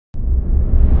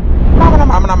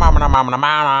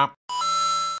Hello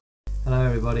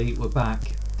everybody, we're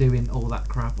back. Doing all that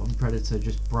crap on Predator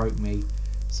just broke me,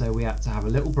 so we had to have a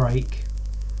little break.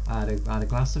 I had a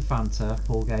glass of Fanta,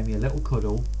 Paul gave me a little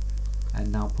cuddle,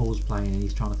 and now Paul's playing and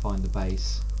he's trying to find the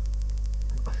base.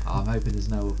 I'm hoping there's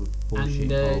no other bullshit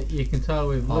involved. You can tell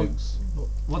with Luke's...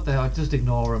 What the hell, just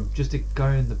ignore him, just go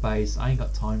in the base. I ain't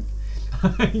got time,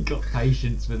 I ain't got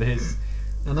patience for this.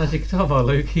 And as you can tell by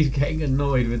Luke, he's getting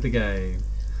annoyed with the game.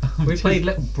 We played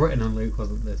Little Britain and Luke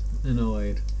wasn't this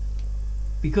annoyed.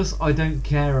 Because I don't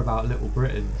care about Little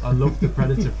Britain. I love the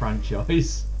Predator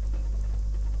franchise.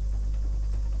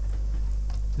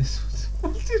 This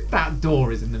back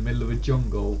door is in the middle of a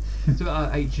jungle. It's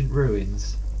about ancient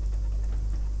ruins.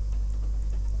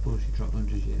 Bullshit dropped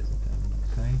 100 years ago.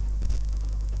 Okay.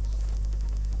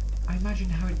 I imagine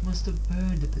how it must have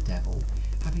burned at the devil,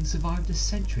 having survived a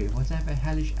century of whatever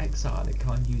hellish exile it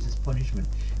can't use as punishment.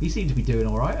 He seemed to be doing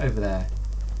alright over there.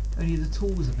 Only the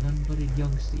tools of an unblooded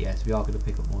youngster. Yes, we are going to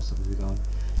pick up more stuff as we go on.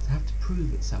 To have to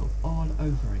prove itself all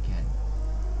over again.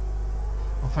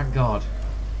 Oh, thank God.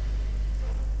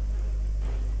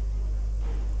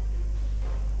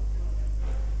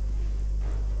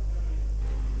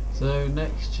 So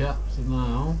next chapter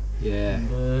now. Yeah.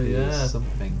 And, yeah.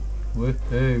 Something.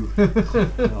 Woohoo!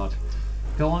 God.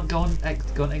 Go on,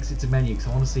 exit to menu because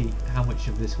I want to see how much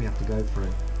of this we have to go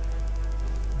through.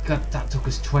 God, that took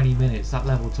us 20 minutes. That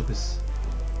level took us.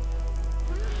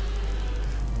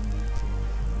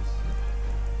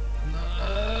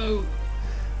 No.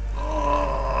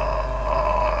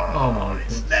 Oh my!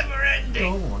 It's never ending.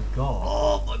 Oh my God!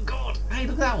 Oh my God! Hey,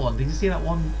 look at that one. Did you see that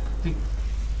one big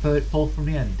bird fall from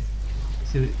the end?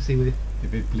 See with it.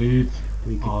 If it bleeds,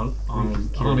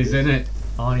 Arnie's in it.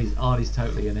 Arnie's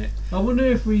totally in it. I wonder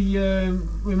if we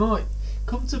might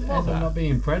come to end Mother. up not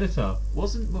being Predator.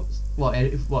 What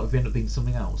if we end up being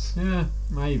something else? Yeah,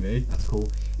 maybe. That's cool.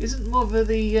 Isn't Mother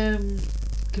the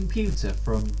computer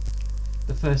from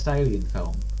the first Alien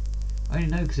film? I only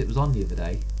know because it was on the other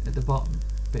day at the bottom,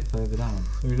 a bit further down.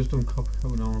 So we just done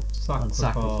coming on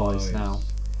sacrifice now.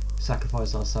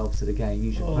 Sacrifice ourselves to the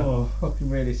game. I can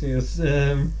really see us.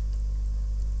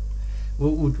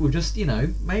 We'll just, you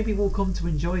know, maybe we'll come to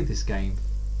enjoy this game.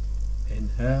 In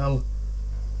hell.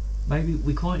 Maybe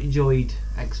we quite enjoyed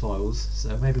X-Files,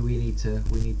 so maybe we need to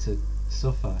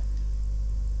suffer.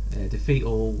 Defeat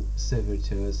all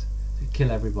servitors, kill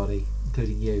everybody,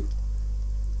 including you.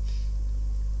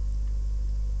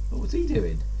 What was he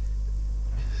doing?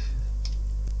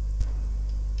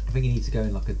 I think you need to go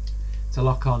in like to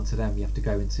lock on to them. You have to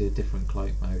go into a different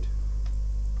cloak mode.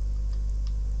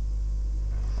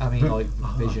 I mean, like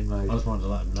vision mode. I just wanted to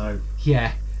let them know.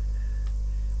 Yeah.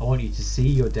 I want you to see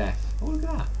your death. Oh, look at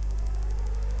that.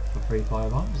 For 3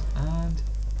 firebombs and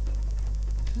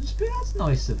that's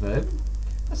nice of them.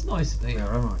 That's nice of them.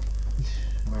 Where am I?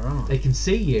 Where am I? They can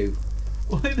see you.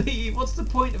 What's the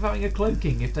point of having a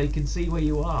cloaking if they can see where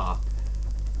you are?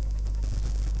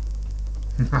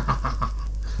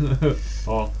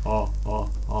 Oh.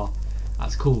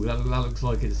 That's cool. That looks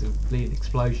like it's a bleeding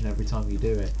explosion every time you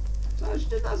do it. So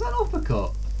that's an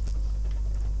uppercut.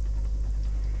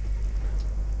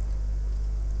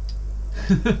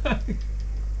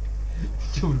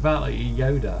 Talking about like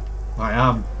Yoda. I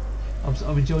am.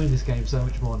 I'm enjoying this game so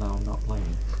much more now I'm not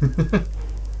playing.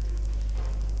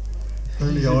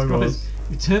 Only I was.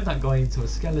 We turned that guy into a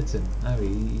skeleton. Oh,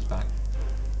 he's back.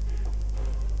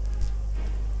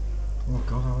 Oh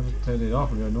God, I just turned it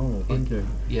off and go normal. Thank you.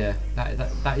 Yeah,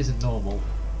 that isn't normal.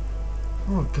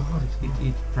 Oh God,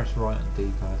 You press right on the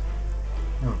D-pad.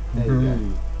 Oh. There you go.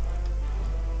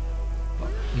 But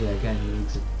yeah, again,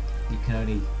 you can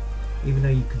only, even though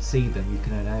you can see them, you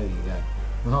can only. There you go.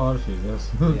 Oh, actually, yes.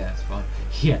 Yeah, it's fine.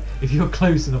 Yeah, if you're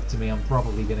close enough to me, I'm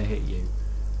probably gonna hit you.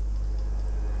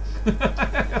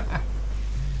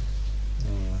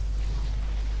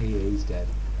 He's dead.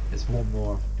 There's one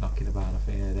more knocking about. I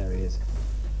think. Yeah, there he is.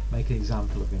 Make an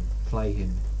example of him. Flay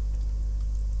him.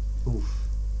 Oof.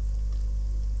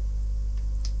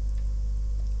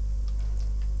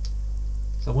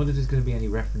 So I wonder if there's going to be any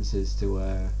references to.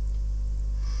 I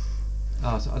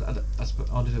wonder if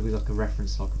there'll be like a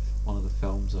reference to like one of the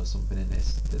films or something in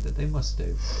this. They must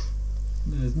do.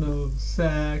 There's no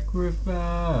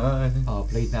sacrifice. Oh,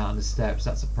 bleeding out on the steps.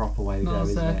 That's a proper way to go,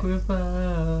 isn't it?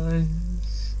 Sacrifice.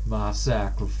 My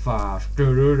sacrifice.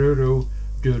 Do do do do.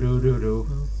 Do do do do.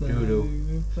 Do do.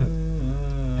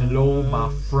 Hello,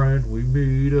 my friend. We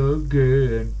meet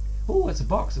again. Oh, it's a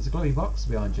box. It's a glowy box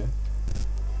behind you.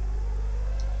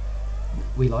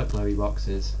 We like glowy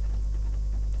boxes.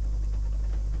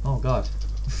 Oh God.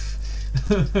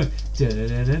 That's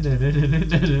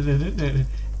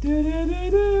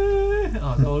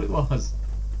all it was.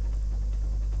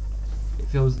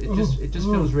 It just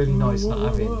feels really nice not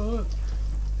having.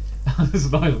 There's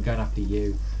an island going after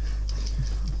you.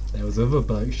 There was other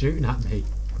bloke shooting at me,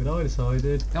 but I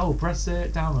decided. Oh, press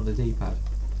it down on the D-pad.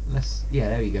 Yeah,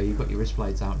 there you go. You've got your wrist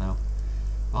blades out now.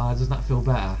 Doesn't that feel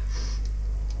better?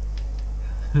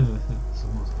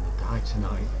 Someone's gonna die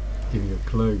tonight. Give you a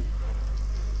clue.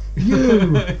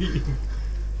 You.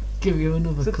 Give you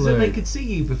another clue. So they could see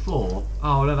you before.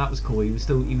 Oh no, that was cool. He was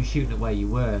shooting at where you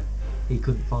were. He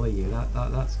couldn't follow you.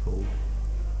 That's cool.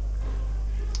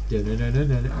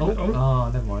 Oh,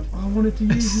 never mind. I wanted to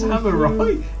use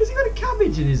samurai. Has he got a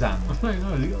cabbage in his hand? I don't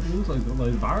know. He also got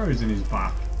those arrows in his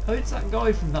back. Oh, it's that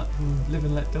guy from Live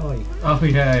and Let Die. Oh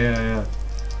yeah.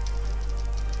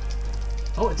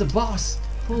 Oh, it's a boss.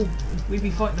 Oh, we'd be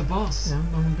fighting the boss. Yeah,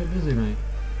 I'm a bit busy, mate.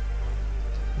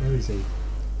 Where is he?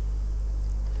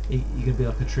 You're gonna be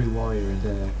like a true warrior and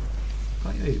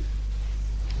can't you move?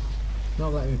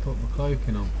 Not letting me put my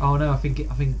cloaking on. Oh no, I think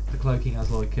the cloaking has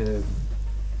like a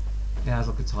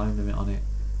time limit on it.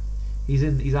 He's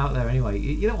out there anyway.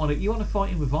 You don't want to. You want to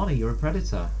fight him with honour. You're a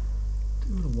predator. I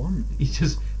don't know what I want. You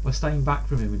just by staying back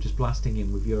from him and just blasting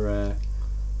him with your.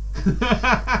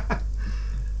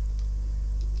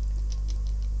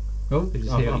 Oh,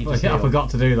 I forgot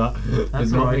to do that.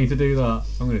 Did not need to do that.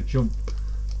 I'm going to jump.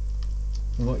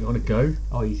 What, you want to go?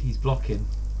 Oh, he's blocking.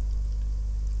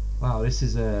 Wow, this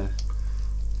is a.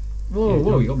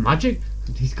 Whoa, you got magic?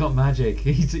 He's got magic.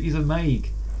 He's a mague.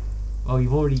 Oh,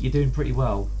 you're doing pretty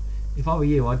well. If I were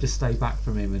you, I'd just stay back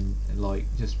from him and like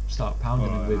just start pounding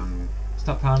him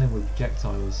with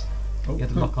projectiles. Oh, you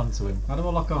have to lock onto him. How do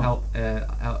I lock on?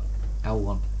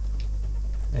 L1.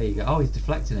 There you go. Oh, he's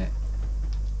deflecting it.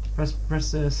 Press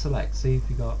select. See if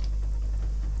you got.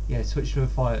 Yeah, switch to a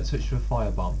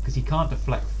fire bomb because he can't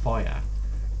deflect fire.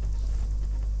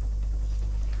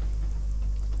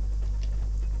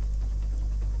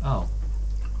 Oh.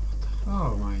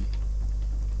 Oh mate.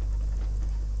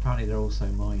 Apparently they're also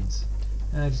mines.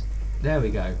 There we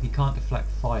go. He can't deflect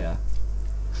fire.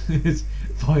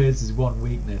 Fire's his one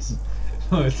weakness.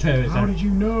 How did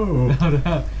you know?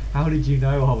 How did you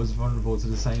know I was vulnerable to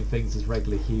the same things as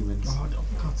regular humans? Oh,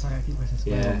 for God's sake, I keep pressing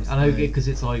space. Yeah, I know, because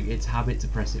it's habit to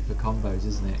press it for combos,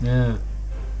 isn't it? Yeah.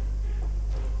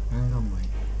 Hang on, mate.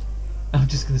 I'm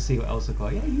just going to see what else I've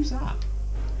got. Yeah, use that.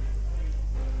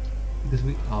 Because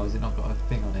has it not got a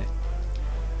thing on it?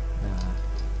 Nah.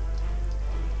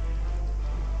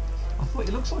 I thought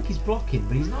it looks like he's blocking,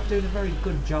 but he's not doing a very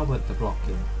good job at the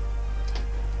blocking.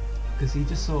 Because he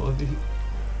just sort of, if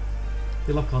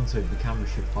you lock onto him, the camera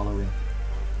should follow him.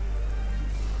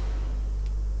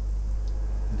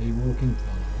 Did he walk into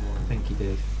that? I think he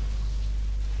did.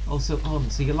 Also on,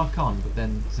 so you lock on, but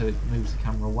then so it moves the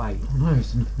camera away. Oh no,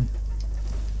 it's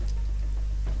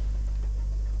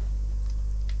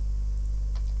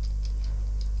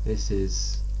This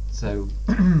is so.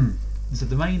 So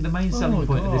the main selling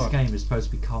point of this game is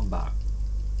supposed to be combat.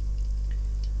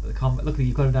 The combat. Look,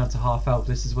 you've got him down to half health.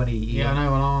 This is when he. Yeah, I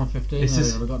know. When I'm 15,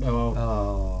 I've got no health.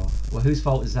 Oh, well, whose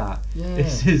fault is that? Yeah.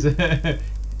 This is.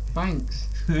 Thanks.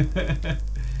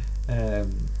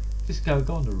 Just go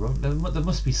on the run. There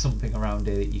must be something around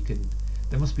here that you can.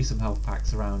 There must be some health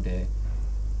packs around here.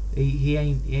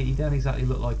 He don't exactly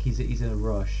look like he's in a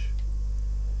rush.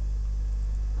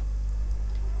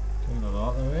 Doing a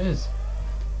lot there is.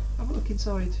 Have a look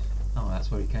inside. Oh,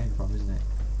 that's where he came from, isn't it?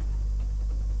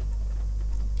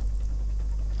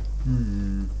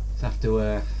 Just have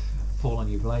to fall on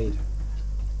your blade.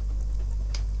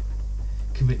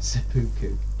 Commit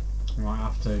seppuku. Might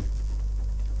have to.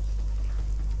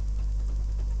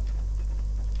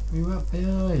 We were up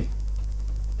there.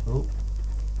 Oh.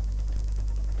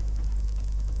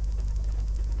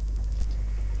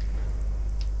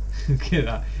 Look at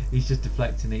that. He's just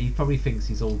deflecting it. He probably thinks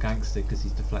he's all gangster because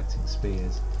he's deflecting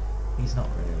spears. He's not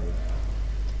really.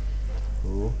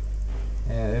 Oh.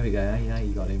 Yeah, there we go. Now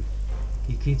you got him.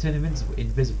 Can you turn him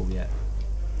invisible yet?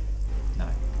 No.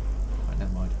 Right,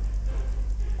 never mind.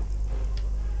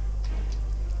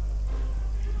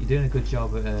 You're doing a good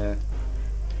job at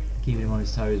keeping him on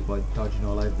his toes by dodging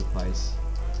all over the place.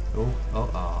 Oh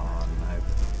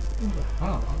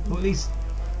no. Well, at least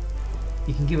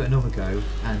you can give it another go,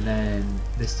 and then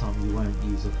this time you won't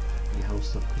use up your health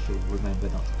stuff because you'll remember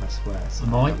not to press square. So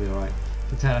that'll be alright.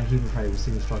 If you take down human prey with a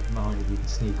single strike from behind, you can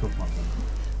sneak up on them.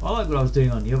 I like what I was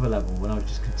doing on the other level when I was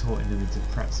just contorting them into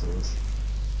pretzels.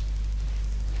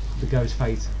 The Ghost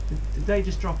Fate. Did they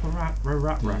just drop a rap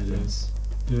reference?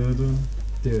 Dun-dun.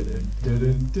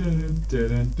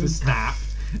 Snap!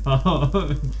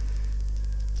 Oh.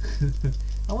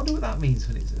 I wonder what that means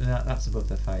when that's above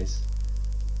their face.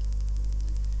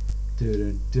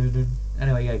 Dun, dun, dun.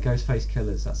 Anyway, yeah, Ghostface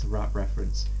Killers. That's a rap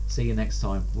reference. See you next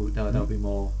time. There'll be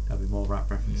more. There'll be more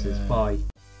rap references. Yeah. Bye.